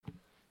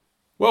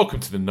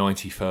Welcome to the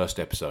 91st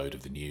episode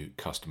of the New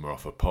Customer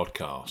Offer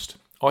podcast.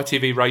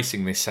 ITV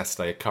Racing this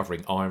Saturday are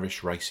covering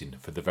Irish racing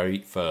for the very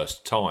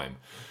first time.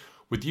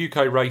 With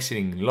UK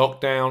racing in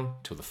lockdown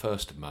till the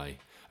 1st of May,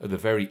 at the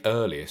very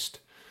earliest,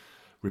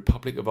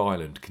 Republic of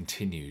Ireland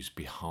continues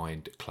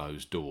behind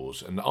closed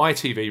doors. And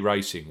ITV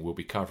Racing will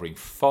be covering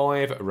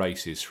 5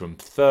 races from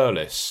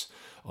Thurles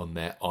on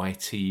their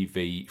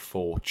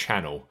ITV4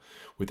 channel,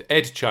 with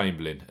Ed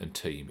Chamberlain and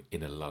team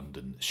in a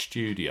London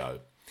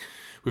studio.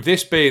 With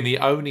this being the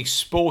only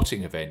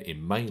sporting event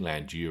in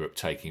mainland Europe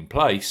taking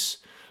place,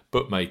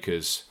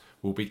 bookmakers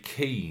will be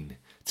keen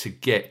to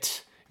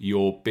get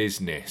your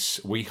business.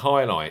 We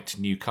highlight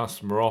new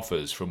customer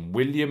offers from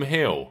William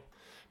Hill,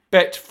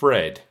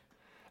 Betfred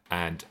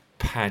and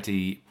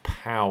Paddy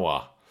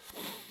Power.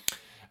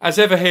 As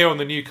ever here on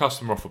the New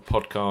Customer Offer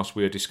podcast,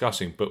 we are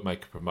discussing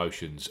bookmaker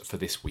promotions for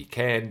this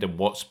weekend and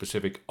what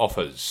specific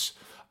offers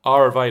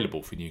are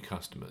available for new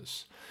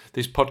customers.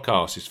 This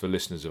podcast is for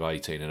listeners of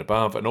 18 and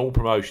above, and all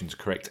promotions are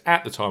correct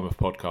at the time of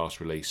podcast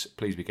release.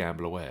 Please be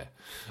gamble aware.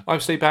 I'm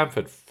Steve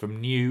Bamford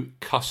from New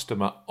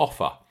Customer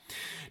Offer.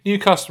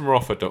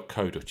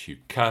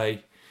 newcustomeroffer.co.uk.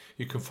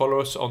 You can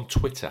follow us on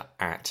Twitter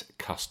at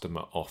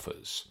Customer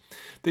Offers.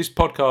 This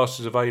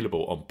podcast is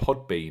available on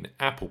Podbean,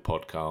 Apple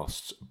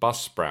Podcasts,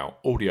 Buzzsprout,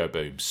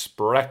 Audioboom,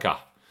 Spreaker,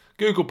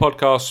 Google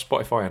Podcasts,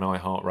 Spotify and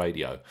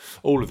iHeartRadio.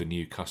 All of the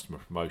new customer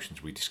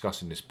promotions we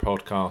discuss in this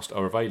podcast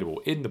are available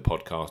in the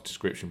podcast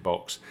description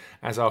box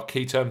as are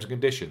key terms and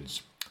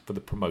conditions for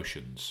the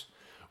promotions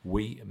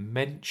we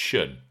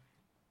mention.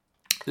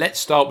 Let's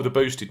start with a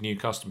boosted new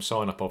customer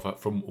sign-up offer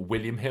from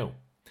William Hill.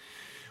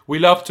 We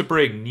love to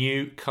bring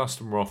new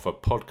customer offer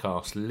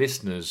podcast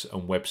listeners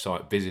and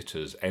website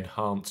visitors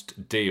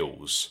enhanced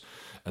deals,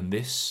 and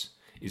this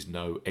is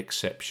no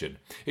exception.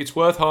 It's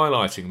worth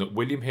highlighting that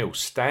William Hill's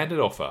standard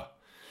offer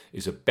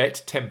is a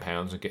bet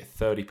 £10 and get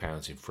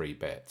 £30 in free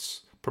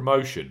bets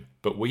promotion,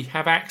 but we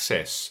have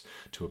access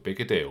to a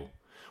bigger deal,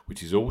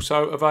 which is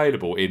also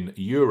available in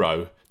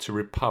Euro to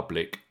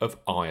Republic of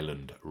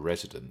Ireland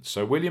residents.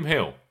 So William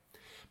Hill,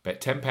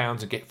 bet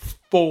 £10 and get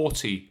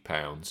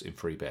 £40 in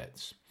free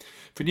bets.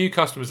 For new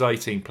customers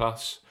 18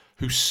 plus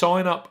who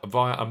sign up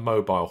via a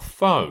mobile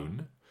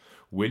phone,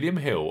 William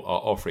Hill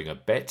are offering a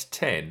bet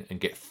 10 and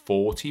get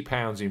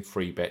 £40 in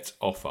free bets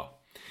offer.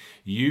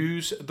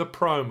 Use the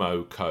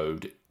promo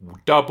code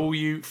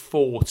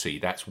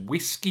W40, that's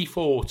Whiskey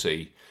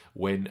 40,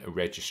 when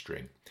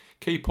registering.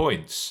 Key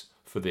points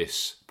for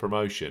this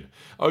promotion: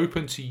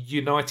 open to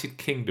United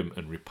Kingdom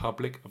and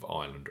Republic of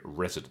Ireland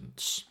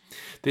residents.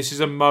 This is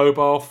a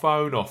mobile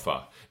phone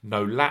offer.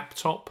 No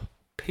laptop,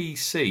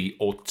 PC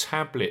or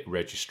tablet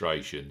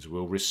registrations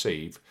will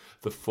receive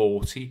the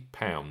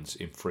 £40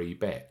 in free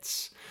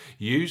bets.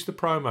 Use the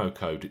promo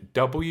code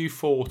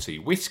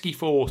W40, Whiskey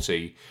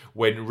 40,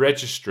 when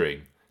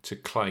registering to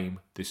claim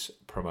this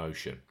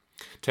promotion.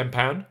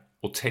 £10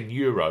 or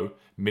 €10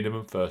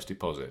 minimum first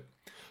deposit.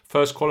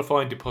 First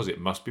qualifying deposit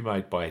must be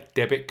made by a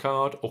debit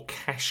card or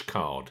cash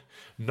card.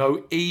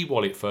 No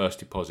e-wallet first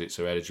deposits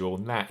are eligible,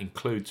 and that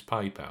includes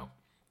PayPal.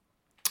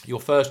 Your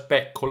first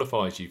bet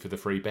qualifies you for the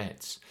free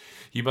bets.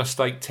 You must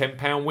stake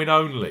 £10 win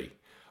only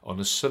on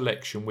a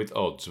selection with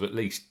odds of at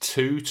least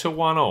 2 to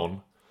 1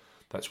 on,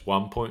 that's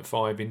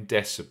 1.5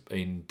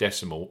 in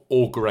decimal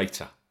or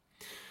greater.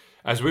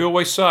 As we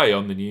always say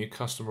on the New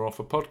Customer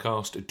Offer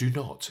podcast, do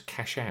not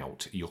cash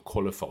out your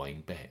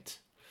qualifying bet.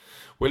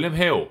 William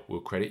Hill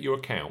will credit your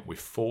account with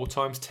 4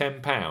 times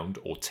 £10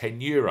 or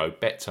 €10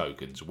 bet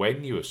tokens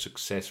when you have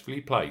successfully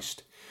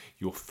placed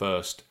your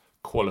first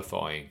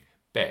qualifying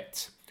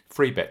bet.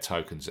 Free bet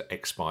tokens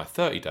expire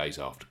 30 days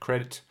after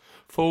credit.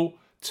 Full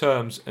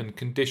terms and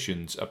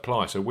conditions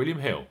apply. So William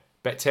Hill,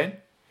 bet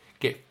 10,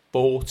 get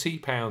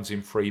 £40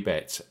 in free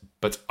bets,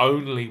 but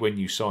only when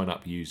you sign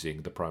up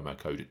using the promo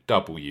code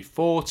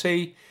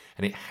W40,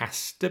 and it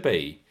has to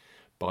be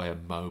by a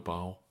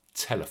mobile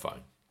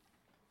telephone.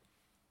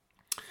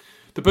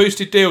 The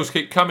boosted deals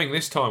keep coming,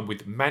 this time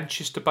with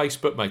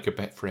Manchester-based bookmaker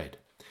Betfred.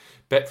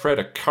 Betfred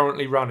are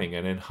currently running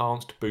an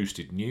enhanced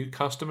boosted new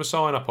customer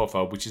sign-up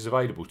offer, which is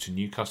available to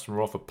new customer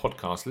offer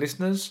podcast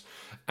listeners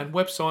and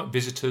website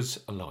visitors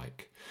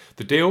alike.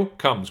 The deal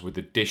comes with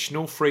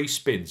additional free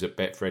spins at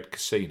Betfred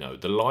Casino,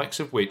 the likes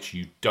of which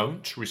you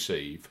don't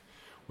receive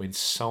when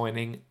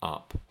signing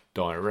up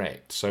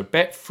direct. So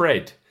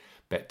Betfred,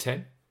 bet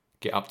 10,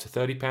 get up to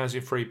 £30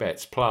 in free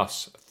bets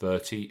plus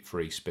 30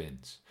 free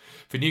spins.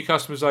 For new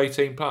customers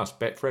 18 plus,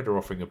 Betfred are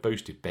offering a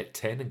boosted bet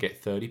 10 and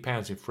get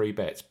 £30 in free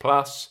bets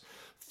plus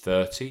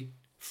 30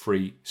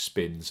 free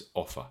spins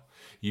offer.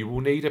 You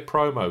will need a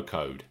promo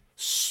code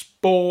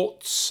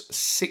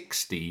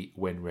SPORTS60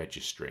 when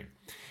registering.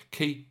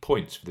 Key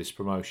points for this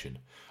promotion: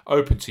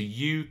 open to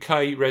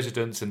UK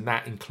residents, and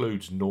that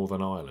includes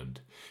Northern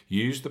Ireland.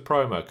 Use the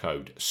promo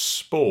code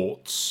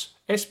SPORTS,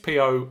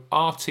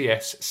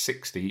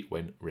 SPORTS60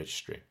 when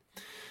registering.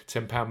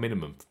 £10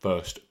 minimum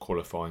first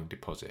qualifying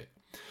deposit.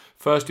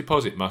 First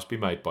deposit must be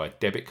made by a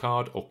debit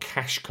card or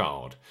cash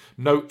card.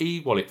 No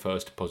e-wallet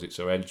first deposits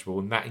are eligible,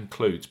 and that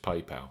includes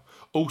PayPal.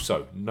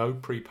 Also, no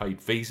prepaid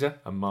Visa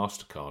and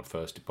MasterCard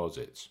first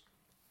deposits.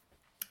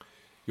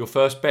 Your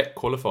first bet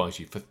qualifies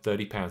you for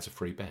 £30 of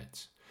free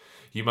bets.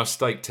 You must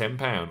stake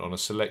 £10 on a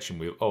selection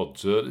with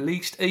odds at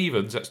least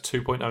evens, that's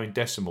 2.0 in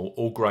decimal,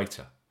 or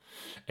greater.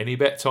 Any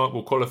bet type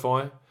will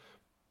qualify,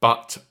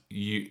 but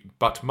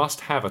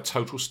must have a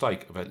total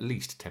stake of at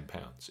least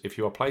 £10. If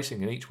you are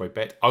placing an each-way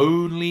bet,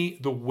 only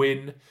the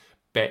win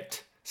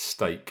bet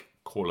stake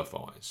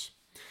qualifies.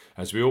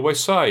 As we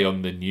always say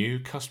on the New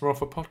Customer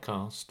Offer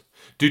podcast,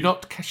 do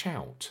not cash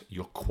out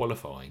your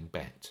qualifying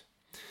bet.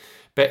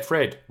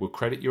 Betfred will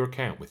credit your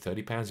account with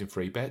 £30 in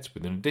free bets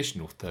with an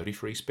additional 30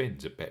 free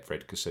spins at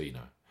Betfred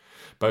Casino.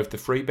 Both the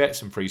free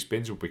bets and free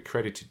spins will be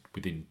credited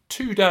within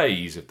 2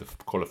 days of the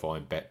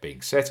qualifying bet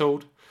being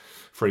settled.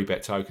 Free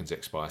bet tokens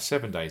expire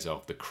 7 days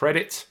after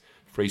credit.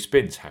 Free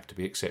spins have to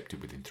be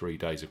accepted within 3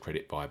 days of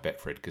credit by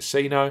Betfred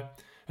Casino.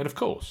 And of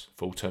course,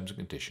 full terms and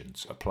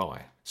conditions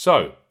apply.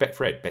 So,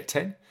 Betfred, bet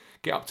 10,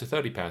 get up to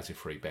 £30 in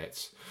free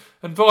bets.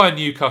 And via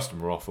New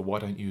Customer Offer, why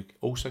don't you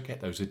also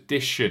get those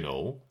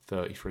additional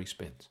 30 free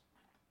spins?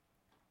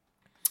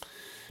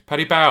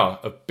 Paddy Power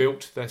have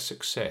built their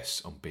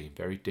success on being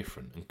very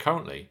different. And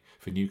currently,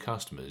 for new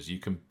customers, you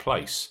can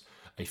place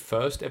a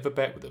first ever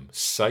bet with them,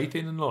 safe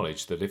in the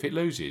knowledge that if it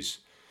loses,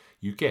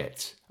 you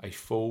get a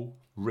full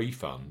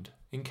refund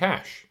in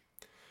cash.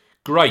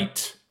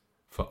 Great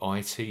for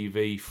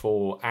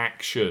ITV4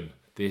 action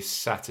this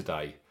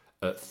Saturday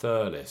at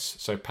Thurles.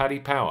 So Paddy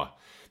Power,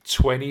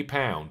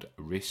 £20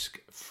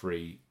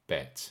 risk-free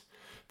bet.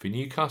 For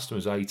new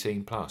customers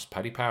 18 plus,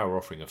 Paddy Power are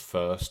offering a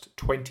first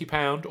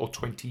 £20 or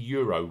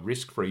 €20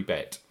 risk-free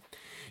bet.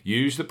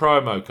 Use the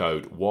promo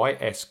code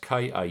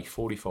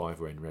YSKA45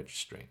 when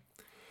registering.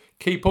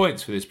 Key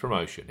points for this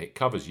promotion: it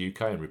covers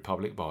UK and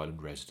Republic of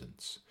Ireland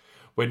residents.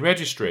 When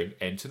registering,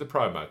 enter the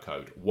promo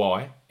code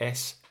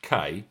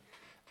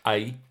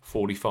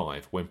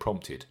YSKA45 when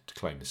prompted to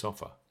claim this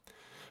offer.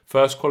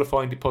 First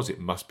qualifying deposit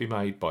must be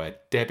made by a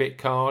debit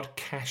card,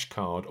 cash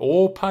card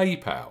or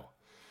PayPal.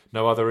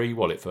 No other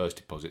e-wallet first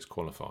deposits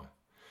qualify.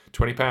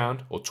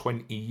 £20 or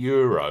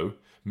 €20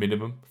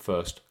 minimum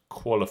first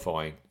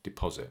qualifying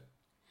deposit.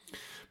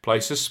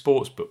 Place a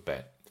sportsbook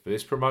bet. For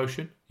this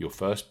promotion, your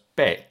first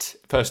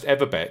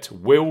ever bet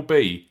will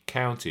be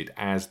counted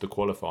as the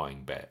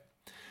qualifying bet.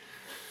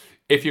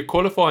 If your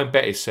qualifying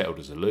bet is settled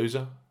as a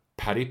loser,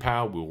 Paddy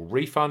Power will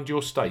refund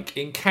your stake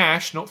in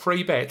cash, not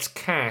free bets,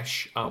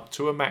 cash up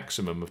to a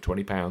maximum of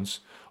 £20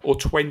 or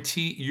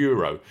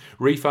 €20.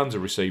 Refunds are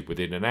received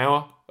within an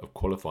hour of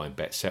qualifying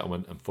bet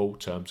settlement and full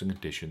terms and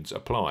conditions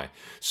apply.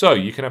 So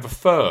you can have a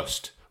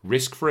first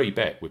risk-free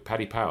bet with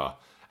Paddy Power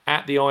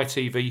at the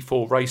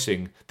ITV4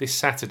 racing this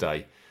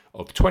Saturday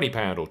of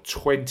 £20 or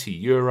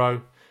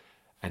 €20,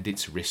 and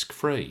it's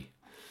risk-free.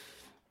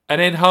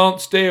 An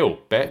enhanced deal,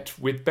 bet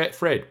with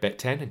Betfred, bet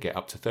 10 and get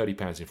up to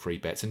 £30 in free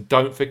bets. And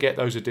don't forget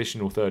those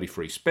additional 30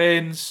 free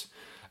spins.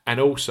 And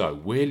also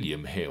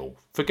William Hill,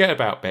 forget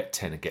about bet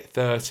 10 and get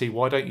 30.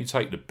 Why don't you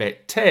take the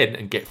bet 10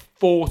 and get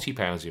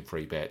 £40 in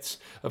free bets,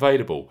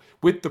 available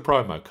with the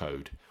promo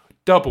code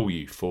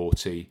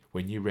W40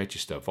 when you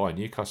register via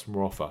New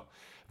Customer Offer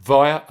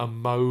via a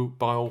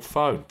mobile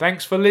phone.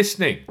 Thanks for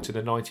listening to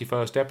the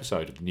 91st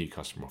episode of the New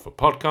Customer Offer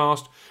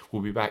podcast.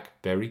 We'll be back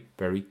very,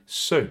 very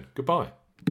soon. Goodbye.